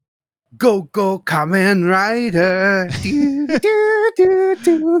Go, go, Kamen Rider. Do, do, do,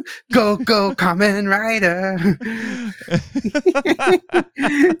 do. Go, go, Kamen Rider.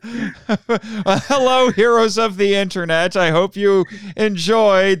 Hello, heroes of the internet. I hope you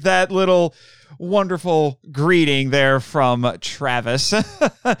enjoyed that little wonderful greeting there from Travis.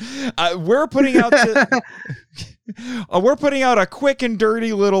 We're putting out we're putting out a quick and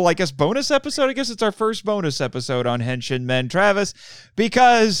dirty little, I guess, bonus episode. I guess it's our first bonus episode on Henshin Men, Travis,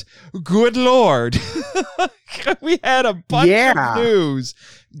 because, good Lord, we had a bunch of news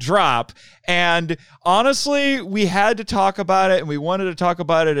drop. And honestly, we had to talk about it, and we wanted to talk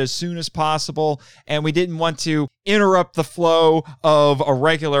about it as soon as possible. And we didn't want to interrupt the flow of a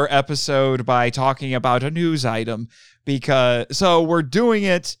regular episode by talking about a news item, so we're doing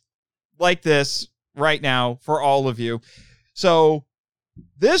it like this right now for all of you. So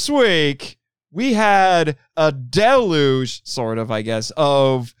this week we had a deluge, sort of, I guess,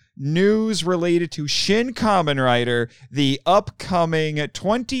 of news related to Shin Kamen Rider, the upcoming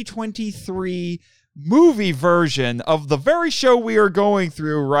 2023 movie version of the very show we are going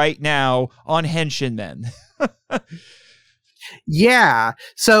through right now on Henshin Men. Yeah.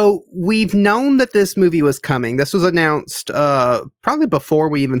 So we've known that this movie was coming. This was announced probably before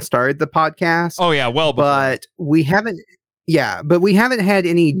we even started the podcast. Oh yeah, well before. But we haven't had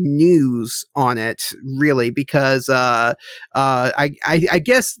any news on it really because I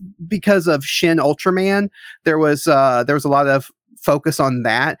guess because of Shin Ultraman, there was a lot of focus on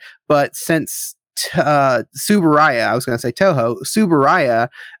that. But since Tsuburaya, I was going to say Toho, Tsuburaya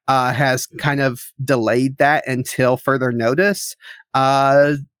has kind of delayed that until further notice.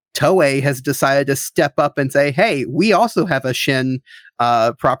 Toei has decided to step up and say, hey, we also have a Shin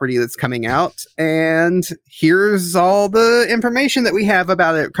property that's coming out, and here's all the information that we have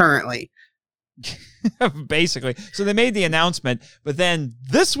about it currently. Basically. So they made the announcement, but then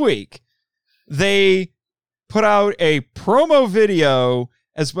this week they put out a promo video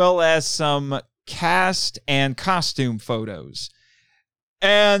as well as some cast and costume photos.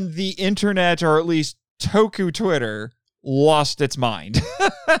 And the internet, or at least Toku Twitter, lost its mind.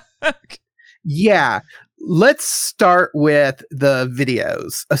 Yeah. Let's start with the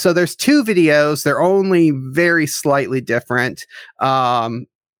videos. So there's two videos. They're only very slightly different. What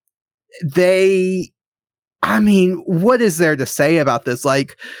is there to say about this?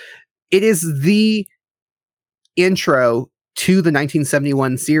 Like, it is the intro to the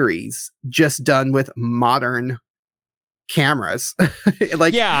 1971 series, just done with modern cameras.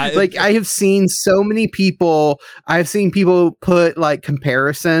 I have seen so many people. I've seen people put like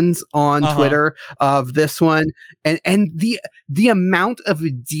comparisons on Twitter of this one, and the amount of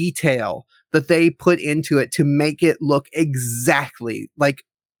detail that they put into it to make it look exactly like,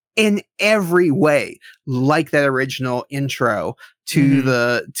 in every way, like that original intro to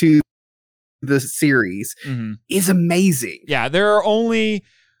the series is amazing. Yeah,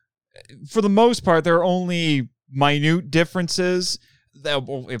 for the most part, there are only minute differences.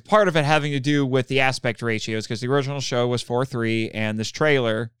 Part of it having to do with the aspect ratios, because the original show was 4:3, and this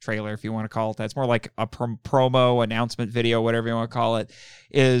trailer, if you want to call it that, it's more like a promo announcement video, whatever you want to call it,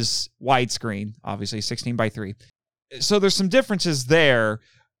 is widescreen, obviously 16:3. So there's some differences there,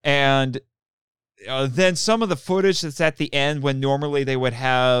 and then some of the footage that's at the end, when normally they would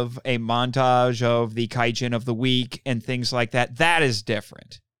have a montage of the Kaijin of the week and things like that, that is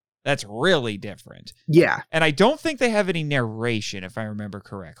different. That's really different. Yeah. And I don't think they have any narration, if I remember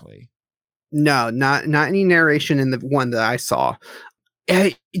correctly. No, not any narration in the one that I saw.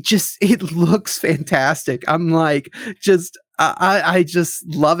 It looks fantastic. I'm like, I just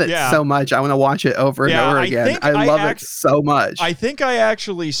love it so much. I want to watch it over and over again. I love it so much. I think I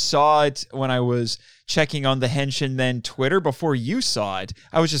actually saw it when I was checking on the Henshin Men Twitter before you saw it.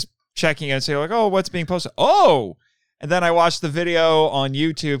 I was just checking and saying like, oh, what's being posted? Oh! And then I watched the video on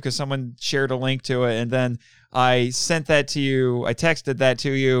YouTube because someone shared a link to it. And then I sent that to you. I texted that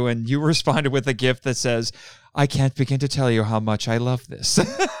to you, and you responded with a GIF that says, I can't begin to tell you how much I love this.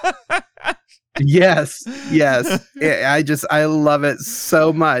 Yes. I love it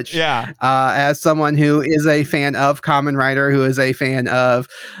so much. Yeah. As someone who is a fan of Kamen Rider, who is a fan of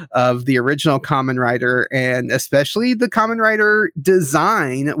the original Kamen Rider, and especially the Kamen Rider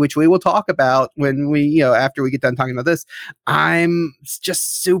design, which we will talk about when we, after we get done talking about this, I'm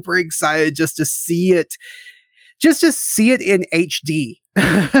just super excited just to see it in HD.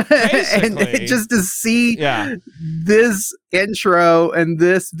 And just to see this intro and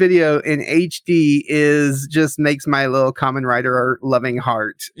this video in HD just makes my little Kamen Rider loving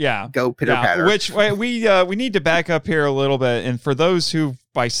heart go pitter patter. Which we need to back up here a little bit, and for those who,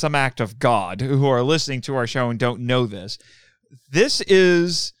 by some act of God, who are listening to our show and don't know this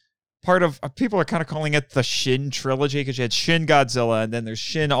is part of people are kind of calling it the Shin trilogy, because you had Shin Godzilla and then there's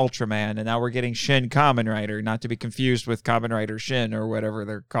Shin Ultraman, and now we're getting Shin Kamen Rider, not to be confused with Kamen Rider Shin or whatever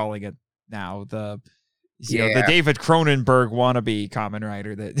they're calling it now. The the David Cronenberg wannabe Kamen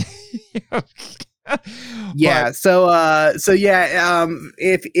Rider that Yeah.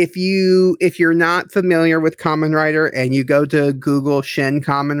 If you're not familiar with Kamen Rider and you go to Google Shin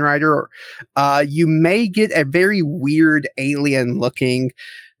Kamen Rider, you may get a very weird alien looking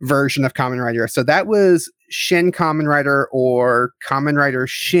version of Kamen Rider. So that was Shin Kamen Rider, or Kamen Rider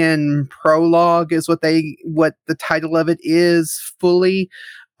Shin Prologue is what the title of it is fully.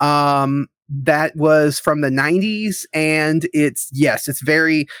 That was from the 90s, and it's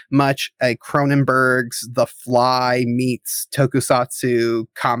very much a Cronenberg's The Fly meets Tokusatsu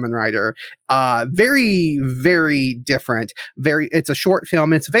Kamen Rider. Very, very different. It's a short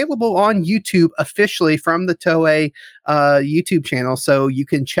film. It's available on YouTube officially from the Toei YouTube channel, so you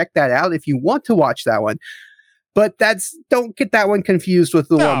can check that out if you want to watch that one. But don't get that one confused with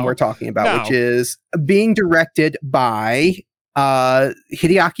the one we're talking about, which is being directed by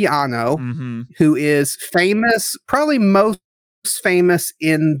Hideaki Anno, who is famous, probably most famous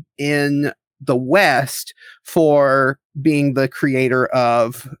in the West for being the creator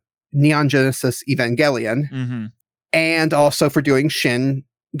of Neon Genesis Evangelion, and also for doing Shin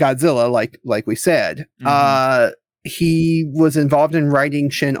Godzilla, like we said. He was involved in writing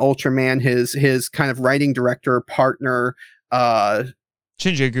Shin Ultraman. His kind of writing director partner, Shinji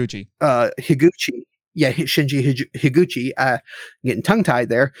Higuchi. Higuchi. Yeah, Shinji Higuchi, getting tongue-tied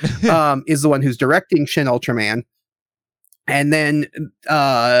there, is the one who's directing Shin Ultraman. And then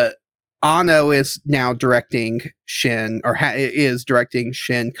Anno is now directing is directing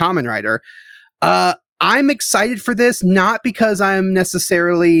Shin Kamen Rider. I'm excited for this, not because I'm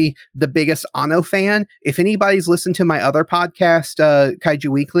necessarily the biggest Anno fan. If anybody's listened to my other podcast, Kaiju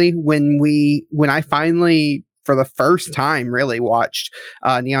Weekly, when I finally, for the first time, really watched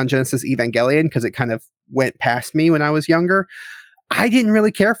Neon Genesis Evangelion, because it kind of went past me when I was younger, I didn't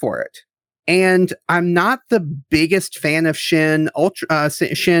really care for it. And I'm not the biggest fan of Shin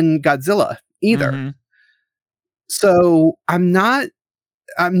Godzilla either. So I'm not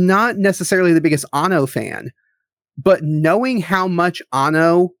necessarily the biggest Anno fan, but knowing how much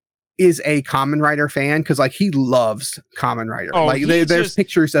Anno is a Kamen Rider fan, because like he loves Kamen Rider. There's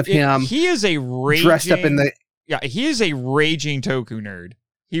pictures of him. He is a raging, dressed up in the. Yeah, he is a raging Toku nerd.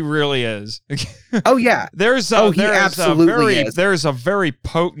 He really is. Oh yeah. There's a very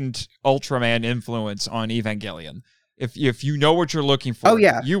potent Ultraman influence on Evangelion. If you know what you're looking for,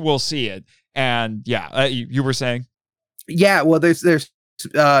 you will see it. And you were saying? Yeah, well, there's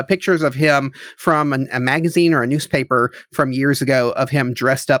pictures of him from a magazine or a newspaper from years ago of him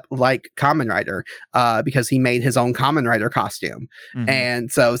dressed up like Kamen Rider, because he made his own Kamen Rider costume.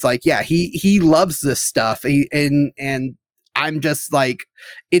 And so it's like, yeah, he loves this stuff. And I'm just like,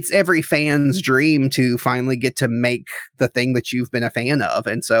 it's every fan's dream to finally get to make the thing that you've been a fan of.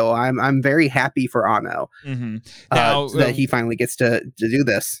 And so I'm very happy for Anno that he finally gets to do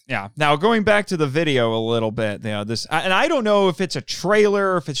this. Yeah. Now, going back to the video a little bit, and I don't know if it's a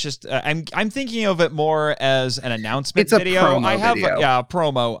trailer, if it's just, I'm thinking of it more as an announcement video.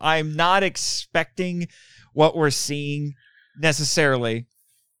 Promo. I'm not expecting what we're seeing necessarily.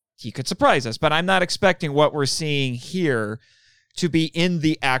 He could surprise us, but I'm not expecting what we're seeing here to be in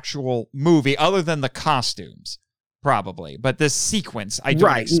the actual movie, other than the costumes, probably. But this sequence, I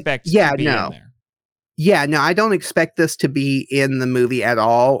don't expect to be in there. Yeah, no, I don't expect this to be in the movie at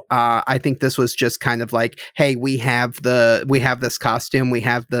all. I think this was just kind of like, hey, we have this costume, we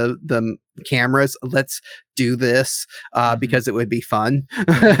have the cameras, let's do this because it would be fun.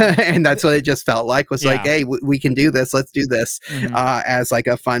 And that's what it just felt like, was like, hey, we can do this, let's do this as like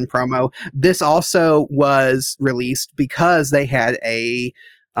a fun promo. This also was released because they had a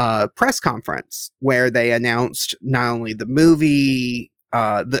press conference where they announced not only the movie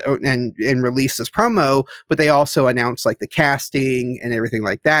and release this promo, but they also announced like the casting and everything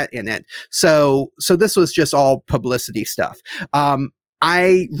like that in it. So this was just all publicity stuff.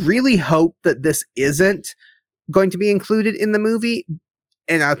 I really hope that this isn't going to be included in the movie,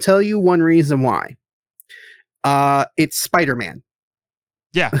 and I'll tell you one reason why. It's Spider-Man.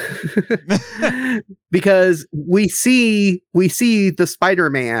 Yeah. Because we see the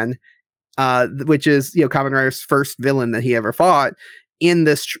Spider-Man, which is, Kamen Rider's first villain that he ever fought, in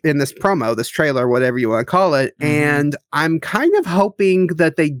this promo, this trailer, whatever you want to call it. And I'm kind of hoping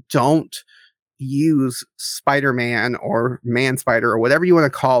that they don't use Spider-Man or Man-Spider or whatever you want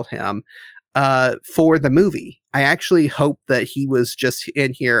to call him for the movie. I actually hope that he was just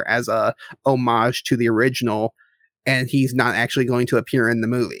in here as a homage to the original and he's not actually going to appear in the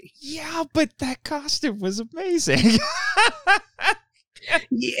movie. Yeah, but that costume was amazing.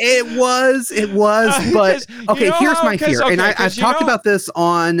 It was, but okay, here's my fear. And I've talked about this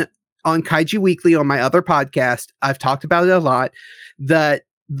on Kaiju Weekly on my other podcast. I've talked about it a lot, that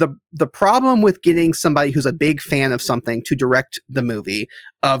the problem with getting somebody who's a big fan of something to direct the movie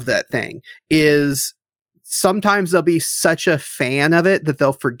of that thing is sometimes they'll be such a fan of it that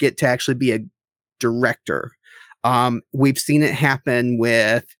they'll forget to actually be a director. We've seen it happen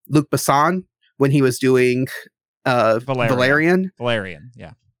with Luc Besson when he was doing Valerian.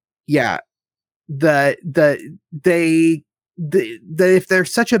 Yeah. Yeah. If they're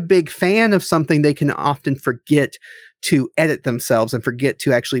such a big fan of something, they can often forget to edit themselves and forget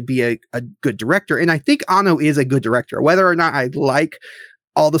to actually be a good director. And I think Anno is a good director, whether or not I like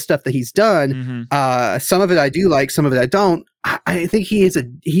all the stuff that he's done. Some of it I do like, some of it I don't. I think he's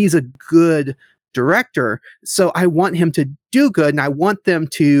a good director. So I want him to do good, and I want them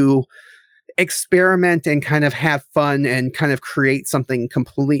to experiment and kind of have fun and kind of create something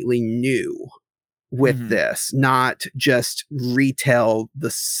completely new with this, not just retell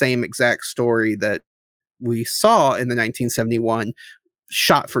the same exact story that we saw in the 1971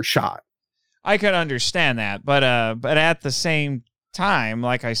 shot for shot. I could understand that, but at the same time,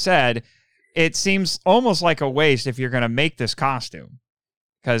 like I said, it seems almost like a waste if you're going to make this costume.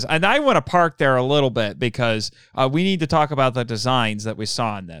 And I want to park there a little bit because we need to talk about the designs that we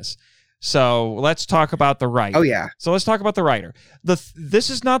saw in this. So let's talk about the writer. Oh yeah. So let's talk about the writer.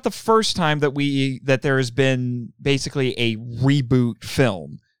 This is not the first time that there has been basically a reboot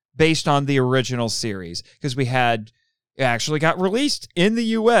film based on the original series, because it actually got released in the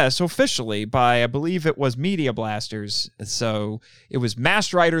US officially by, I believe it was Media Blasters. So it was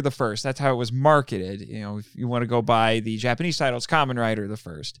Masked Rider the First. That's how it was marketed. You know, if you want to go by the Japanese title, it's Kamen Rider the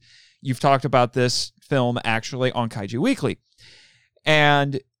First. You've talked about this film actually on Kaiju Weekly.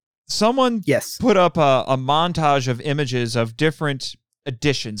 And someone put up a montage of images of different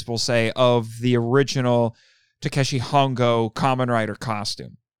editions, we'll say, of the original Takeshi Hongo Kamen Rider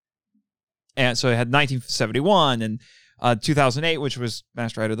costume. And so it had 1971 and 2008, which was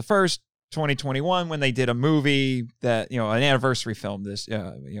Masked Rider the First, 2021 when they did a movie that, an anniversary film this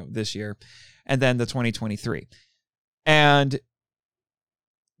year, and then the 2023. And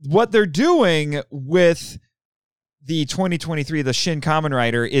what they're doing with the 2023, the Shin Kamen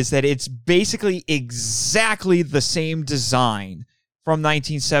Rider, is that it's basically exactly the same design from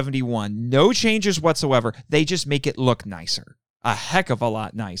 1971. No changes whatsoever. They just make it look nicer. A heck of a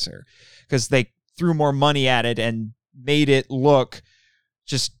lot nicer. Because they threw more money at it and made it look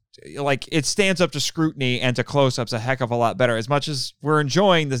just like it stands up to scrutiny and to close-ups a heck of a lot better. As much as we're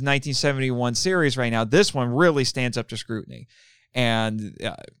enjoying this 1971 series right now, this one really stands up to scrutiny. And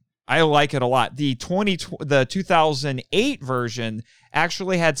I like it a lot. The 2008 version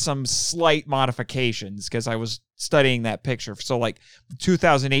actually had some slight modifications because I was studying that picture. So like the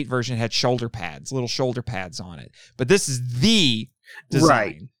 2008 version had little shoulder pads on it. But this is the design.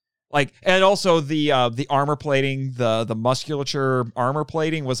 Right. Like, and also the armor plating, the musculature armor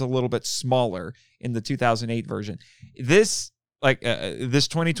plating was a little bit smaller in the 2008 version. This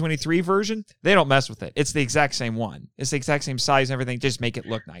 2023 version, they don't mess with it. It's the exact same one. It's the exact same size and everything. Just make it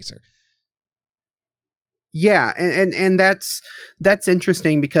look nicer. Yeah, and that's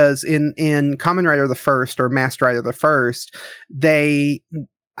interesting because in Kamen Rider the First or Masked Rider the First,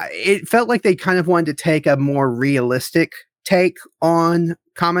 it felt like they kind of wanted to take a more realistic take on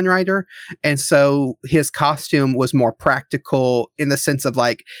Kamen Rider, and so his costume was more practical in the sense of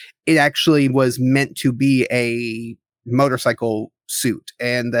like it actually was meant to be a motorcycle suit,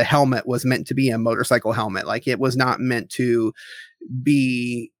 and the helmet was meant to be a motorcycle helmet. Like it was not meant to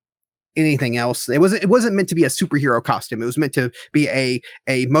be anything else. It wasn't meant to be a superhero costume. It was meant to be a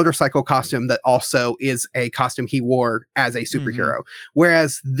motorcycle costume that also is a costume he wore as a superhero.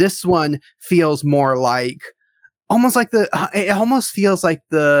 Whereas this one feels more like it almost feels like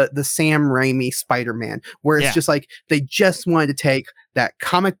the Sam Raimi Spider-Man, where it's just like they just wanted to take that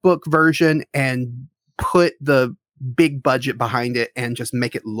comic book version and put the big budget behind it and just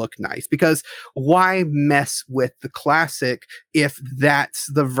make it look nice. Because why mess with the classic if that's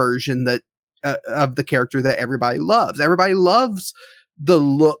the version that of the character that everybody loves? Everybody loves the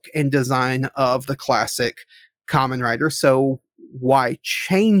look and design of the classic Kamen Rider, so why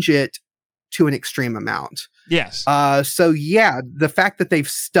change it to an extreme amount? Yes. So yeah, the fact that they've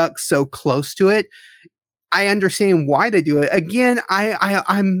stuck so close to it, I understand why they do it. Again,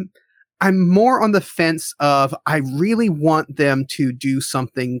 I'm more on the fence of I really want them to do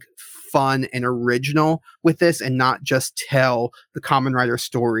something fun and original with this and not just tell the Kamen Rider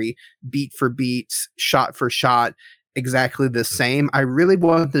story beat for beat, shot for shot, exactly the same. I really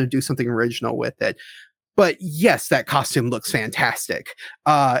wanted to do something original with it. But yes, that costume looks fantastic.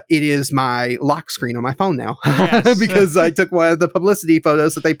 It is my lock screen on my phone now Yes. because I took one of the publicity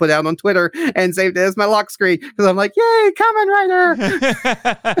photos that they put out on Twitter and saved it as my lock screen because I'm like, yay, Kamen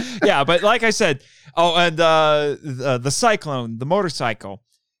Rider! Yeah, but like I said, and the Cyclone, the motorcycle,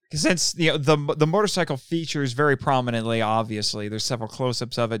 since the motorcycle features very prominently, obviously, there's several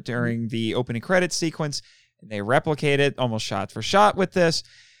close-ups of it during the opening credits sequence, and they replicate it almost shot for shot with this.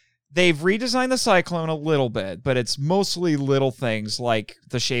 They've redesigned the Cyclone a little bit, but it's mostly little things like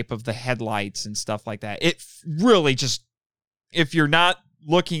the shape of the headlights and stuff like that. It really just, if you're not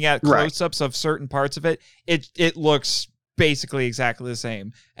looking at close-ups of certain parts of it, it looks basically exactly the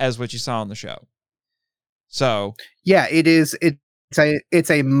same as what you saw on the show. So yeah, it is. It's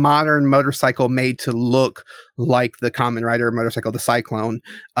a modern motorcycle made to look like the Kamen Rider motorcycle, the Cyclone,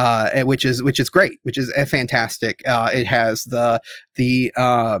 which is great, which is fantastic. It has the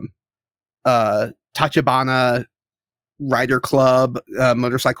Tachibana Rider Club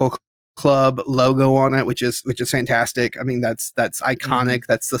motorcycle club logo on it, which is fantastic. I mean, that's iconic. Mm-hmm.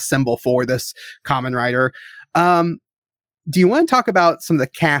 That's the symbol for this Kamen Rider. Do you want to talk about some of the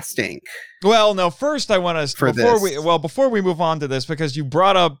casting? Well, no. First, I want to before we move on to this, because you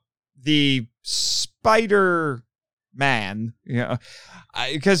brought up the Spider-Man,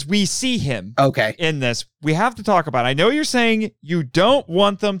 because we see him in this. We have to talk about it. I know you're saying you don't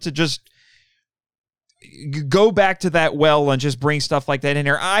want them to just go back to that well and just bring stuff like that in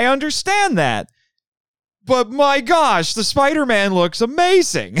here. I understand that. But my gosh, the Spider-Man looks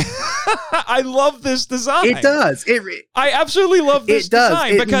amazing. I love this design. It does. I absolutely love this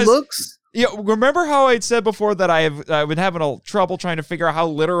design. Because looks... remember how I'd said before that I've been having trouble trying to figure out how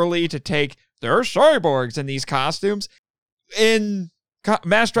literally to take there are cyborgs in these costumes. In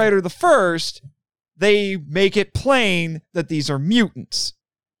Masked Rider the First, they make it plain that these are mutants.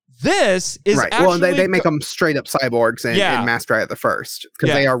 This is right. Well, they make them straight up cyborgs in Masked Rider the First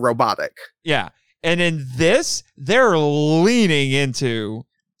because they are robotic. Yeah. And in this, they're leaning into,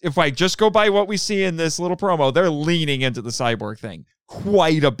 if I just go by what we see in this little promo, they're leaning into the cyborg thing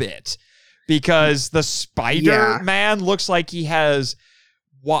quite a bit. Because the Spider-Man looks like he has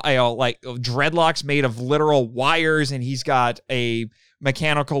like dreadlocks made of literal wires, and he's got a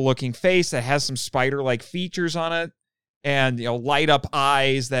mechanical looking face that has some spider-like features on it, and light up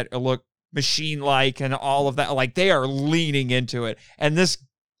eyes that look machine-like and all of that. Like, they are leaning into it. And this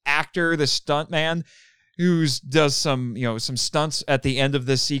actor, the stunt man who does some stunts at the end of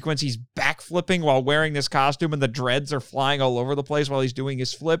this sequence, he's backflipping while wearing this costume and the dreads are flying all over the place while he's doing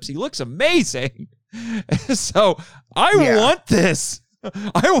his flips. He looks amazing. So I want this.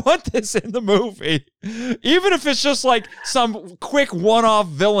 I want this in the movie. Even if it's just like some quick one-off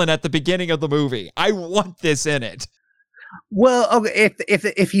villain at the beginning of the movie. I want this in it. Well, okay,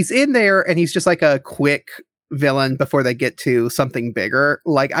 if he's in there and he's just like a quick villain before they get to something bigger,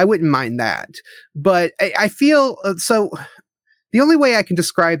 like, I wouldn't mind that. But I feel so the only way I can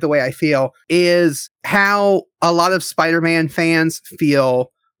describe the way I feel is how a lot of Spider-Man fans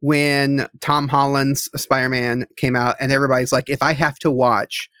feel when Tom Holland's Spider-Man came out, and everybody's like, if I have to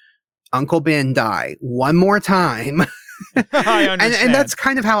watch Uncle Ben die one more time, I understand. and that's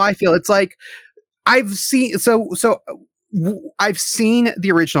kind of how I feel. It's like I've seen I've seen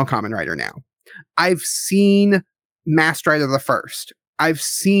the original Kamen Rider now. I've seen Masked Rider the First. I've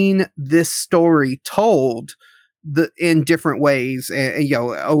seen this story told in different ways,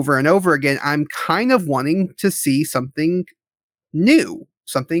 over and over again. I'm kind of wanting to see something new,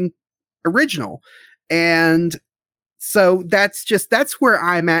 something original. And so that's where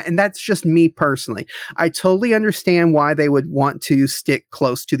I'm at. And that's just me personally. I totally understand why they would want to stick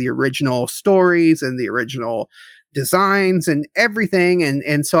close to the original stories and the original designs and everything.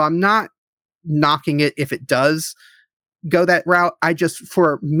 And so I'm not knocking it if it does go that route.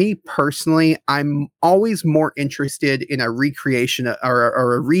 For me personally, I'm always more interested in a recreation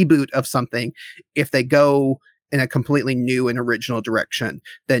or a reboot of something if they go in a completely new and original direction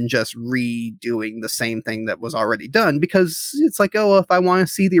than just redoing the same thing that was already done, because it's like, oh, if I want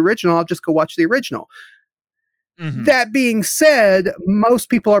to see the original, I'll just go watch the original. Mm-hmm. That being said, most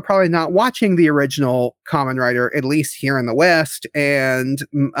people are probably not watching the original Kamen Rider, at least here in the West. And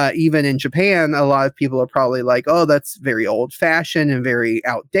even in Japan, a lot of people are probably like, oh, that's very old fashioned and very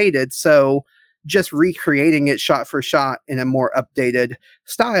outdated. So just recreating it shot for shot in a more updated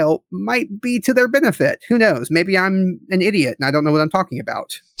style might be to their benefit. Who knows? Maybe I'm an idiot and I don't know what I'm talking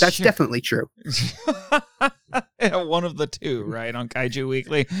about. That's definitely true. One of the two, right, on Kaiju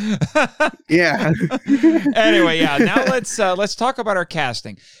Weekly. Yeah. Anyway, yeah. Now let's talk about our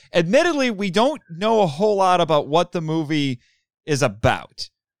casting. Admittedly, we don't know a whole lot about what the movie is about,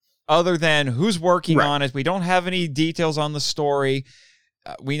 other than who's working on it. We don't have any details on the story.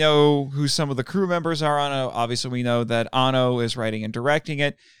 We know who some of the crew members are on it. Obviously, we know that Anno is writing and directing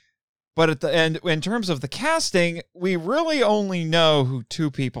it. But at the end, in terms of the casting, we really only know who two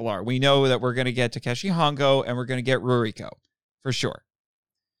people are. We know that we're going to get Takeshi Hongo and we're going to get Ruriko, for sure.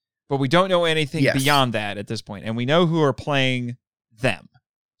 But we don't know anything beyond that at this point. And we know who are playing them.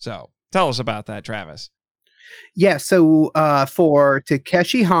 So tell us about that, Travis. Yeah, so for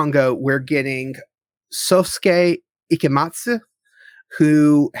Takeshi Hongo, we're getting Sosuke Ikematsu,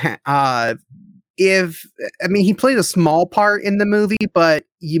 who he played a small part in the movie, but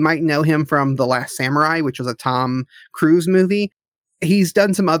you might know him from The Last Samurai, which was a Tom Cruise movie. He's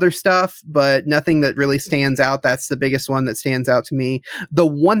done some other stuff, but nothing that really stands out. That's the biggest one that stands out to me. The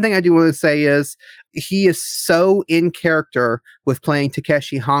one thing I do want to say is he is so in character with playing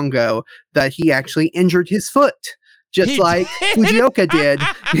Takeshi Hongo that he actually injured his foot, just like Fujioka did.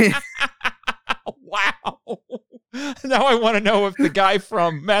 Wow. Now I want to know if the guy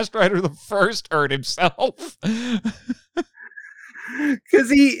from Master Rider the First hurt himself. Because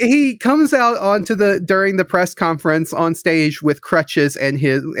he comes out during the press conference on stage with crutches and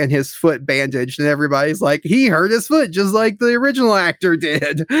his foot bandaged, and everybody's like, he hurt his foot just like the original actor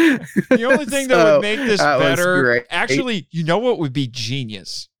did. The only thing that would make this better, actually, you know what would be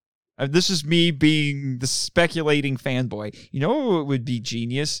genius? This is me being the speculating fanboy. You know what would be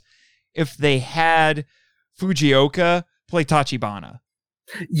genius? If they had Fujioka play Tachibana.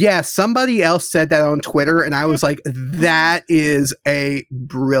 Yeah, somebody else said that on Twitter, and I was like, that is a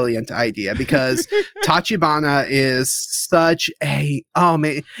brilliant idea, because Tachibana is such a, oh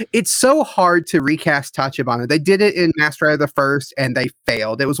man, it's so hard to recast Tachibana. They did it in Master Rider the First, and they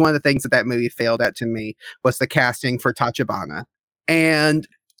failed. It was one of the things that movie failed at to me, was the casting for Tachibana. And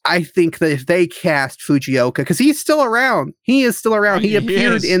I think that if they cast Fujioka, because he's still around, he is still around. He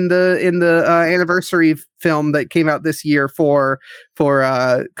appeared in the anniversary film that came out this year for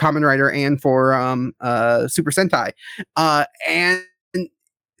Kamen Rider and for Super Sentai, and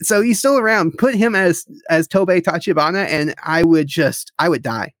so he's still around. Put him as Tobei Tachibana, and I would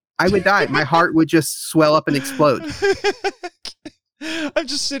die. I would die. My heart would just swell up and explode. I'm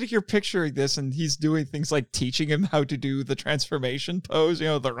just sitting here picturing this, and he's doing things like teaching him how to do the transformation pose,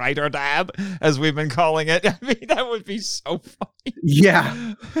 the rider dab, as we've been calling it. I mean, that would be so funny.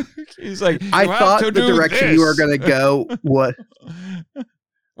 Yeah. He's like, I thought the direction you were going to go, what?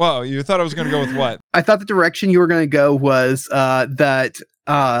 Well, you thought I was going to go with what? I thought the direction you were going to go was that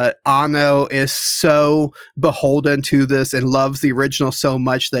Anno is so beholden to this and loves the original so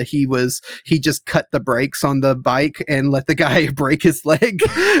much that he just cut the brakes on the bike and let the guy break his leg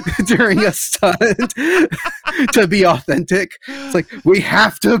during a stunt to be authentic. It's like, we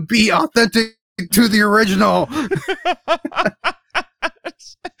have to be authentic to the original.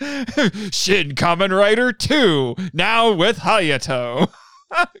 Shin Kamen Rider 2, now with Hayato.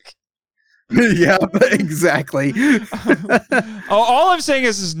 Yeah, exactly. All I'm saying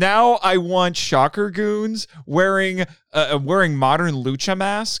is now I want Shocker Goons wearing modern lucha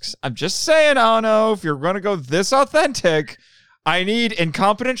masks. I'm just saying, I don't know if you're going to go this authentic. I need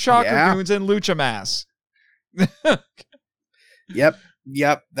incompetent Shocker Goons and lucha masks. Yep.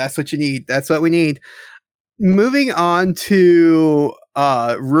 That's what you need. That's what we need. Moving on to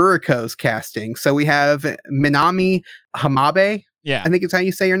Ruriko's casting. So we have Minami Hamabe. Yeah, I think it's how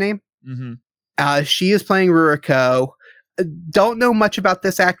you say your name. Mm-hmm. She is playing Ruriko. Don't know much about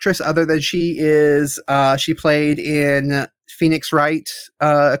this actress other than she played in Phoenix Wright,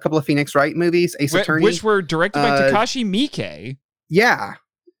 a couple of Phoenix Wright movies, Ace Attorney, which were directed by Takashi Miike. Yeah,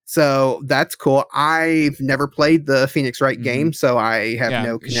 so that's cool. I've never played the Phoenix Wright game, so I have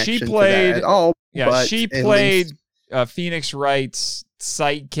no connection to that at all. Yeah, but she played Phoenix Wright's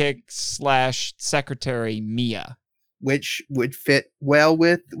sidekick / secretary Mia, which would fit well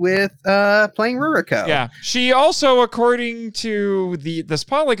with playing Ruriko. Yeah. She also, according to this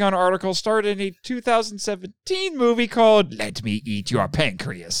Polygon article, starred in a 2017 movie called Let Me Eat Your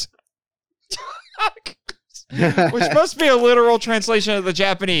Pancreas. Which must be a literal translation of the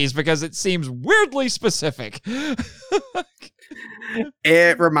Japanese, because it seems weirdly specific.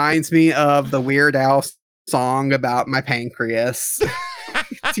 It reminds me of the Weird Al song about my pancreas.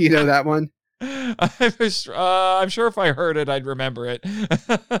 Do you know that one? I'm sure if I heard it, I'd remember it.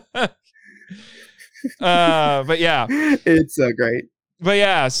 But yeah. It's so great. But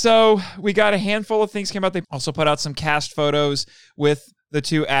yeah, so we got a handful of things came out. They also put out some cast photos with the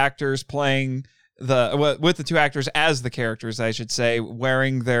two actors playing with the two actors as the characters, I should say,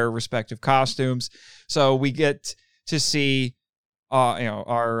 wearing their respective costumes. So we get to see,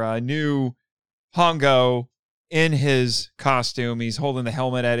 our new Hongo in his costume. He's holding the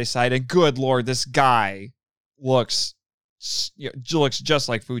helmet at his side, and good Lord, this guy looks just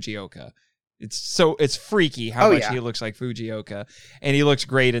like Fujioka. It's freaky how much he looks like Fujioka, and he looks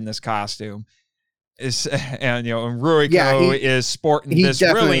great in this costume. And Ruriko is sporting this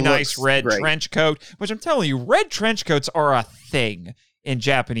really nice red trench coat, which I'm telling you, red trench coats are a thing in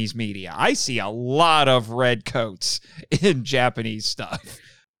Japanese media. I see a lot of red coats in Japanese stuff.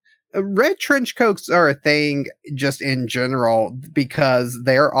 Red trench coats are a thing just in general because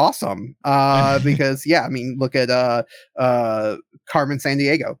they're awesome. Because look at Carmen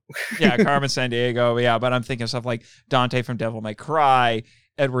Sandiego. Carmen Sandiego. Yeah, but I'm thinking of stuff like Dante from Devil May Cry,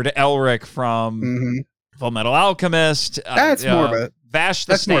 Edward Elric from Full Metal Alchemist. That's more of a Vash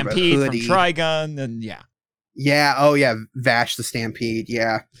the Stampede from Trigun, and Vash the Stampede.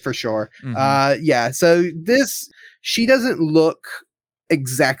 Yeah, for sure. So she doesn't look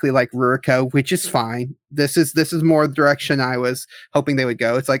exactly like Ruriko, which is fine. This is more the direction I was hoping they would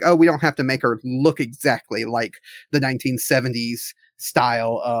go. It's like, we don't have to make her look exactly like the 1970s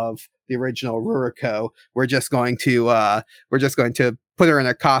style of the original Ruriko. We're just going to put her in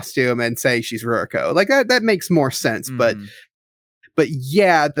a costume and say she's Ruriko. Like that makes more sense. But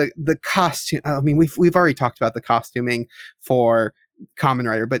yeah, the costume. I mean, we've already talked about the costuming for Kamen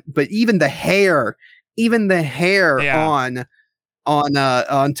Rider, but even the hair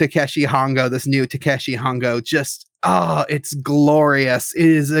on Takeshi Hongo, this new Takeshi Hongo, just it's glorious. It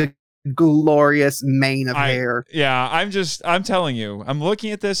is a glorious mane of hair. Yeah, I'm telling you, I'm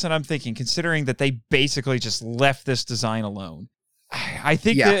looking at this and I'm thinking, considering that they basically just left this design alone, I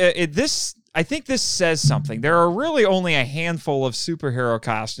think I think this says something. There are really only a handful of superhero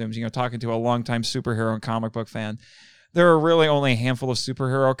costumes, talking to a longtime superhero and comic book fan. There are really only a handful of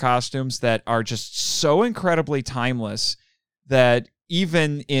superhero costumes that are just so incredibly timeless that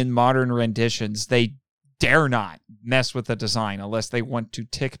even in modern renditions, they dare not mess with the design unless they want to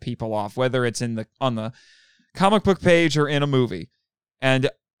tick people off, whether it's on the comic book page or in a movie. And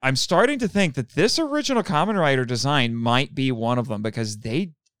I'm starting to think that this original Kamen Rider design might be one of them because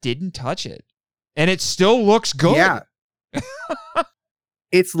they didn't touch it. And it still looks good. Yeah.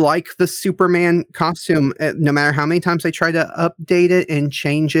 It's like the Superman costume. No matter how many times they try to update it and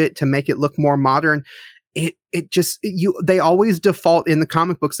change it to make it look more modern, they always default in the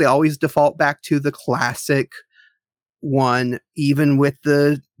comic books. They always default back to the classic one, even with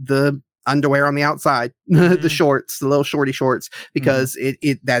the underwear on the outside, the shorts, the little shorty shorts, because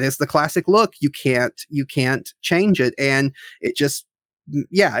that is the classic look. You can't change it. And it just,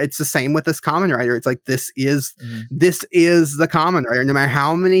 it's the same with this Kamen Rider. It's like, this is the Kamen Rider. No matter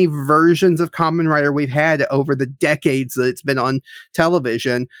how many versions of Kamen Rider we've had over the decades that it's been on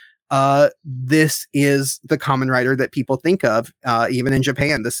television, this is the Kamen Rider that people think of. Even in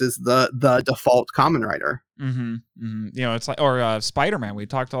Japan, this is the default Kamen Rider. It's like, or Spider-Man. We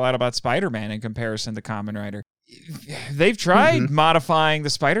talked a lot about Spider-Man in comparison to Kamen Rider. They've tried modifying the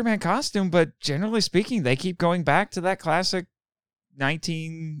Spider-Man costume, but generally speaking, they keep going back to that classic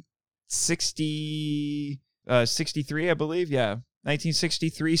 1963, I believe. Yeah,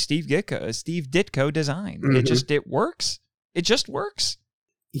 1963 Steve Ditko design. It works. It just works.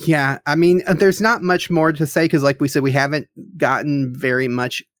 Yeah, I mean, there's not much more to say because, like we said, we haven't gotten very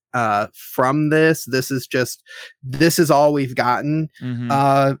much from this. This is all we've gotten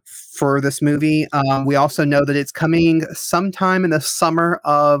for this movie. We also know that it's coming sometime in the summer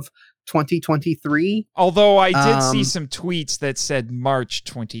of 2023. Although I did see some tweets that said March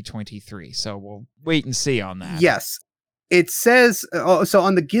 2023, so we'll wait and see on that. Yes. It says, so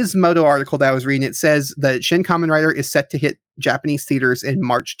on the Gizmodo article that I was reading, it says that Shin Kamen Rider is set to hit Japanese theaters in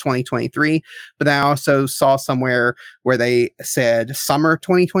March 2023. But I also saw somewhere where they said summer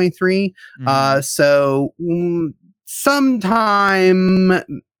 2023. So sometime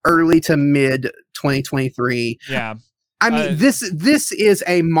early to mid 2023. Yeah. I mean, this is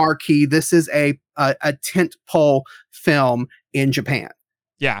a marquee. This is a tentpole film in Japan.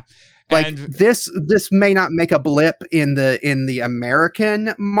 Yeah. Like this may not make a blip in the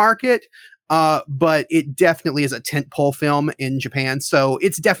American market, but it definitely is a tentpole film in Japan. So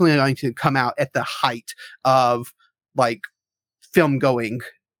it's definitely going to come out at the height of like film going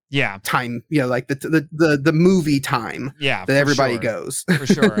time, like the movie time that everybody goes. For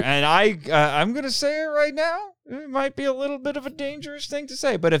sure. And I'm going to say it right now. It might be a little bit of a dangerous thing to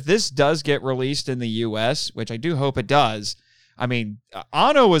say, but if this does get released in the US, which I do hope it does, I mean,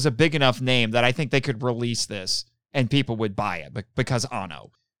 Anno was a big enough name that I think they could release this and people would buy it because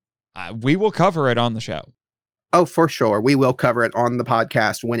Anno. we will cover it on the show. Oh, for sure. We will cover it on the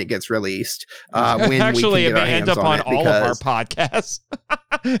podcast when it gets released. When Actually, we can it get our may end hands up on all of our podcasts.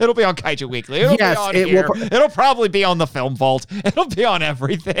 It'll be on Kaiju Weekly. It'll be on here. It'll probably be on the Film Vault. It'll be on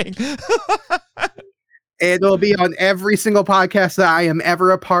everything. It'll be on every single podcast that I am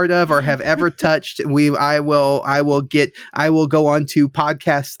ever a part of or have ever touched. I will go on to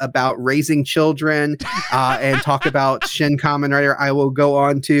podcasts about raising children and talk about Shin Kamen Rider. I will go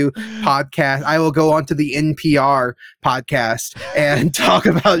on to I will go on to the NPR podcast and talk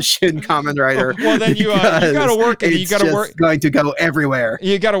about Shin Kamen Rider. Well, then you got to work. You got to work. Going to go everywhere.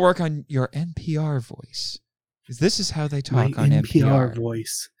 You got to work on your NPR voice, because this is how they talk on NPR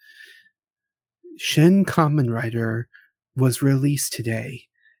voice. Shin Kamen Rider was released today,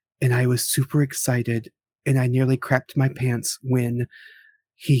 and I was super excited, and I nearly crapped my pants when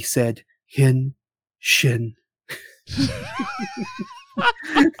he said, Hin Shin.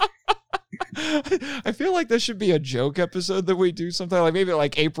 I feel like this should be a joke episode that we do sometime, like maybe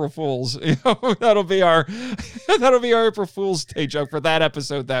like April Fools. You know, that'll be our April Fool's Day joke for that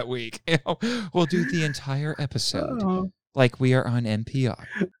episode that week. You know, we'll do the entire episode like we are on NPR.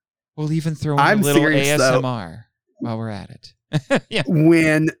 We'll even throw in a little ASMR while we're at it. Yeah.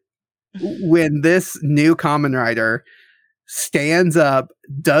 When this new Kamen Rider stands up,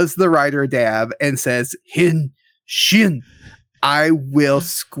 does the rider dab, and says, Hin Shin, I will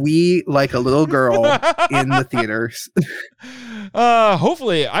squee like a little girl in the theaters.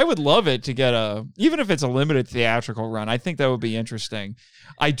 Hopefully, I would love it to get even if it's a limited theatrical run. I think that would be interesting.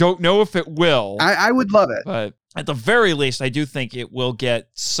 I don't know if it will. I would love it. But at the very least, I do think it will get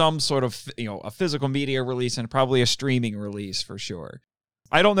some sort of, a physical media release and probably a streaming release for sure.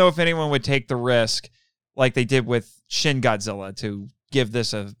 I don't know if anyone would take the risk like they did with Shin Godzilla to give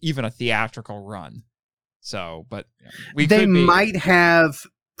this even a theatrical run. So, but they might have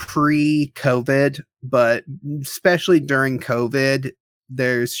pre-COVID, but especially during COVID,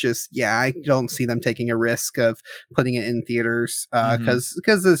 there's just, I don't see them taking a risk of putting it in theaters because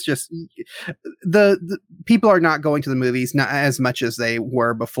it's just the people are not going to the movies not as much as they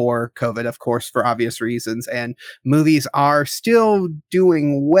were before COVID, of course, for obvious reasons, and movies are still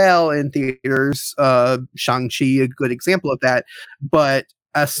doing well in theaters. Shang-Chi, a good example of that, but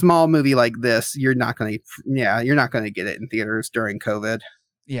a small movie like this, you're not going to get it in theaters during COVID.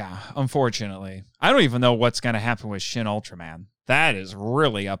 Yeah, unfortunately. I don't even know what's going to happen with Shin Ultraman. That is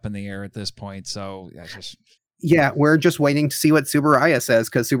really up in the air at this point. So we're just waiting to see what Tsuburaya says,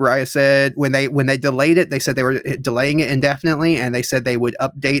 because Tsuburaya said when they delayed it, they said they were delaying it indefinitely, and they said they would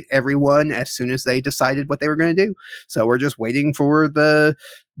update everyone as soon as they decided what they were going to do. So we're just waiting for the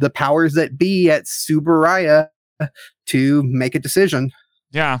powers that be at Tsuburaya to make a decision.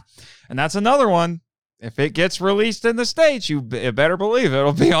 Yeah, and that's another one. If it gets released in the States, you better believe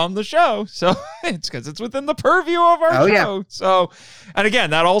it'll be on the show. So it's because it's within the purview of our show. Yeah. So, and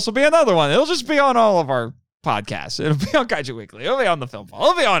again, that'll also be another one. It'll just be on all of our podcasts. It'll be on Kaiju Weekly. It'll be on the Film Vault.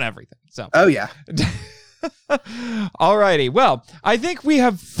 It'll be on everything. So. Oh, yeah. All righty. Well, I think we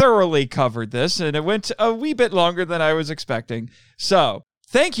have thoroughly covered this, and it went a wee bit longer than I was expecting. So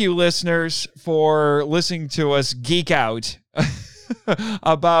thank you, listeners, for listening to us geek out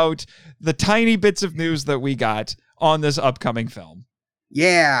about the tiny bits of news that we got on this upcoming film.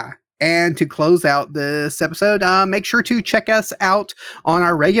 Yeah. And to close out this episode, make sure to check us out on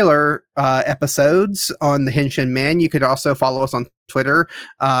our regular episodes on the Henshin Man. You could also follow us on Twitter.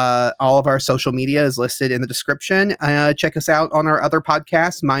 All of our social media is listed in the description. Check us out on our other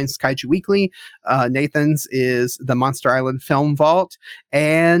podcasts. Mine's Kaiju Weekly. Nathan's is the Monster Island Film Vault.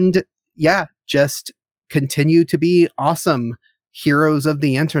 And just continue to be awesome heroes of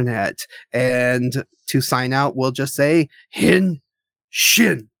the internet. And to sign out, we'll just say, Hin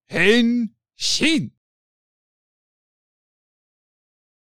Shin. Hin Shin.